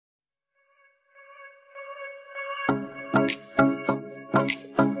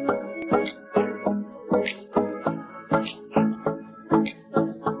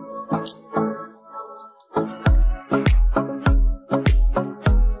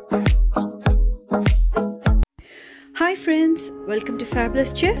friends, welcome to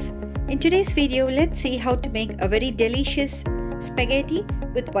Fabulous Chef. In today's video, let's see how to make a very delicious spaghetti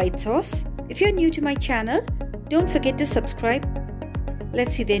with white sauce. If you're new to my channel, don't forget to subscribe.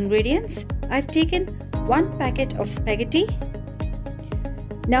 Let's see the ingredients. I've taken 1 packet of spaghetti.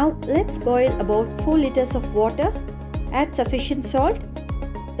 Now let's boil about 4 liters of water. Add sufficient salt.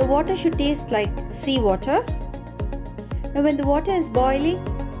 The water should taste like seawater. Now when the water is boiling,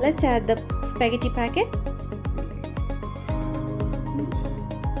 let's add the spaghetti packet.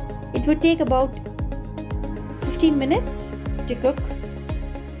 It would take about 15 minutes to cook.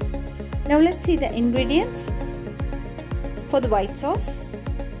 Now let's see the ingredients for the white sauce.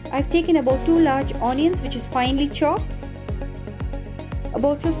 I've taken about 2 large onions which is finely chopped,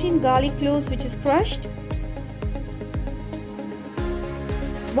 about 15 garlic cloves which is crushed,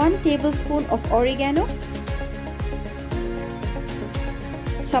 1 tablespoon of oregano,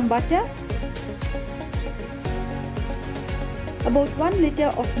 some butter, about 1 liter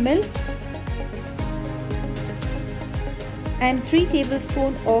of milk and 3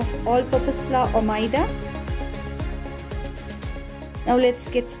 tablespoons of all-purpose flour or maida. Now let's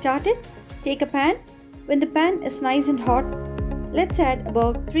get started. Take a pan. When the pan is nice and hot, let's add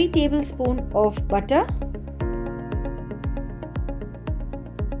about 3 tablespoons of butter.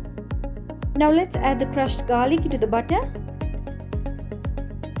 Now let's add the crushed garlic into the butter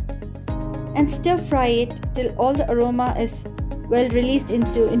and stir fry it till all the aroma is well released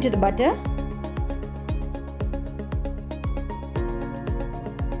into the butter.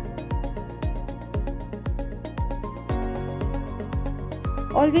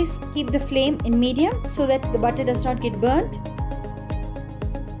 Always keep the flame in medium so that the butter does not get burnt.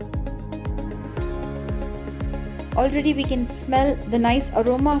 Already we can smell the nice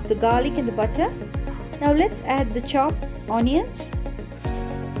aroma of the garlic and the butter. Now let's add the chopped onions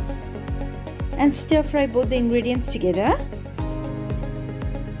and stir fry both the ingredients together.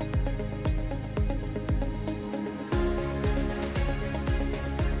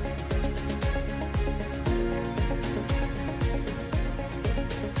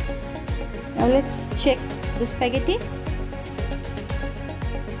 Now let's check the spaghetti.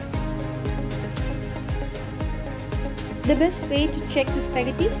 The best way to check the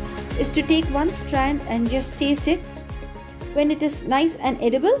spaghetti is to take one strand and just taste it. When it is nice and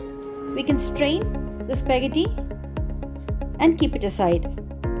edible, we can strain the spaghetti and keep it aside.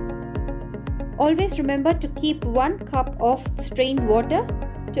 Always remember to keep 1 cup of the strained water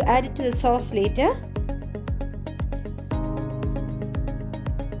to add it to the sauce later.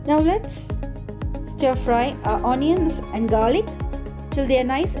 Now let's stir fry our onions and garlic till they are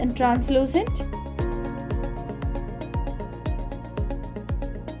nice and translucent.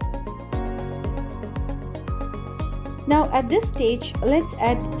 Now at this stage, let's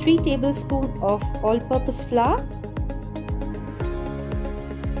add 3 tablespoons of all-purpose flour.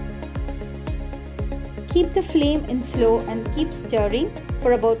 Keep the flame in slow and keep stirring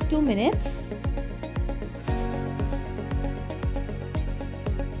for about 2 minutes.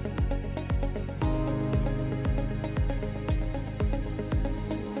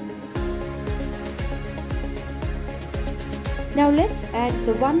 Now let's add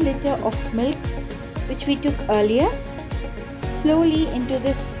the 1 liter of milk which we took earlier slowly into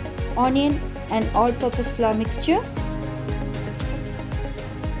this onion and all-purpose flour mixture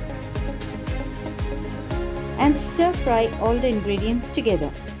and stir fry all the ingredients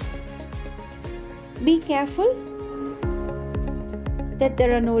together. Be careful that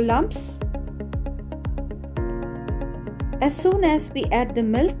there are no lumps. As soon as we add the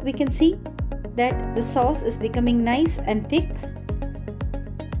milk, we can see that the sauce is becoming nice and thick.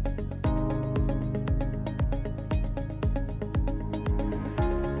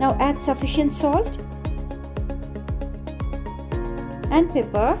 Now add sufficient salt and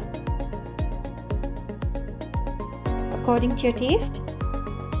pepper according to your taste.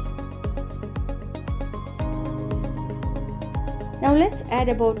 Now let's add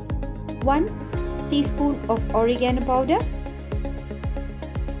about 1 teaspoon of oregano powder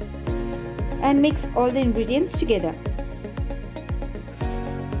and mix all the ingredients together.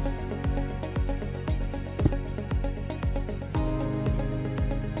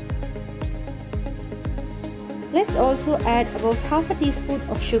 Let's also add about half a teaspoon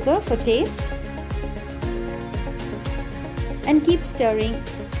of sugar for taste and keep stirring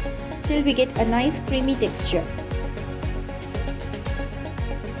till we get a nice creamy texture.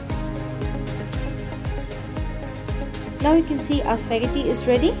 Now you can see our spaghetti is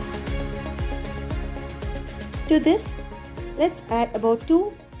ready. To this, let's add about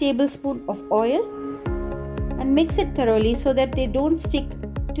 2 tablespoons of oil and mix it thoroughly so that they don't stick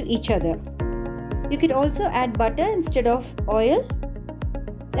to each other. You could also add butter instead of oil.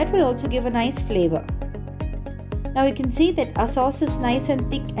 That will also give a nice flavor. Now you can see that our sauce is nice and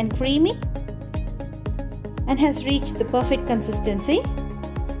thick and creamy and has reached the perfect consistency.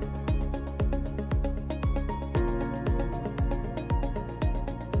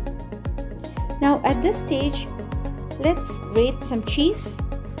 Now at this stage, let's grate some cheese.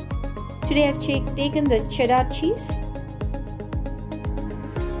 Today I've taken the cheddar cheese.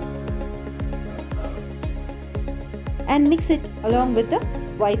 And mix it along with the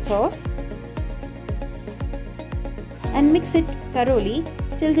white sauce. And mix it thoroughly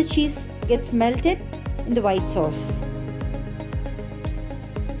till the cheese gets melted in the white sauce.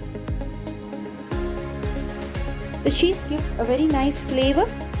 The cheese gives a very nice flavor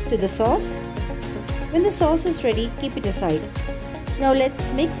to the sauce. When the sauce is ready, keep it aside. Now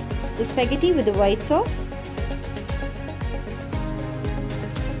let's mix the spaghetti with the white sauce.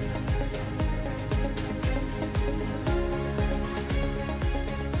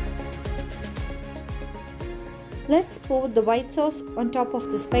 Let's pour the white sauce on top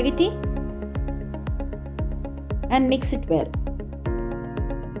of the spaghetti and mix it well.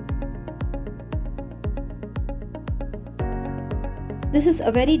 This is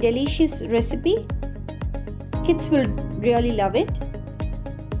a very delicious recipe. Kids will really love it.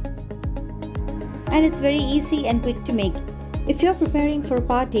 And it's very easy and quick to make. If you're preparing for a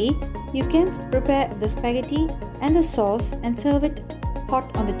party, you can prepare the spaghetti and the sauce and serve it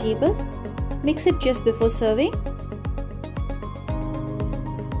hot on the table. Mix it just before serving.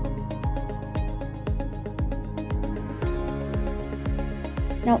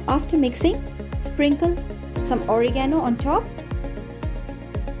 Now after mixing, sprinkle some oregano on top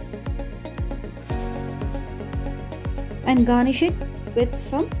and garnish it with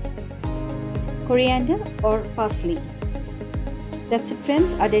some coriander or parsley. That's it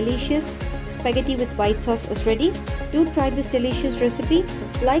friends, our delicious spaghetti with white sauce is ready. Do try this delicious recipe.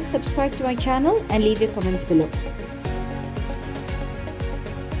 Like, subscribe to my channel and leave your comments below.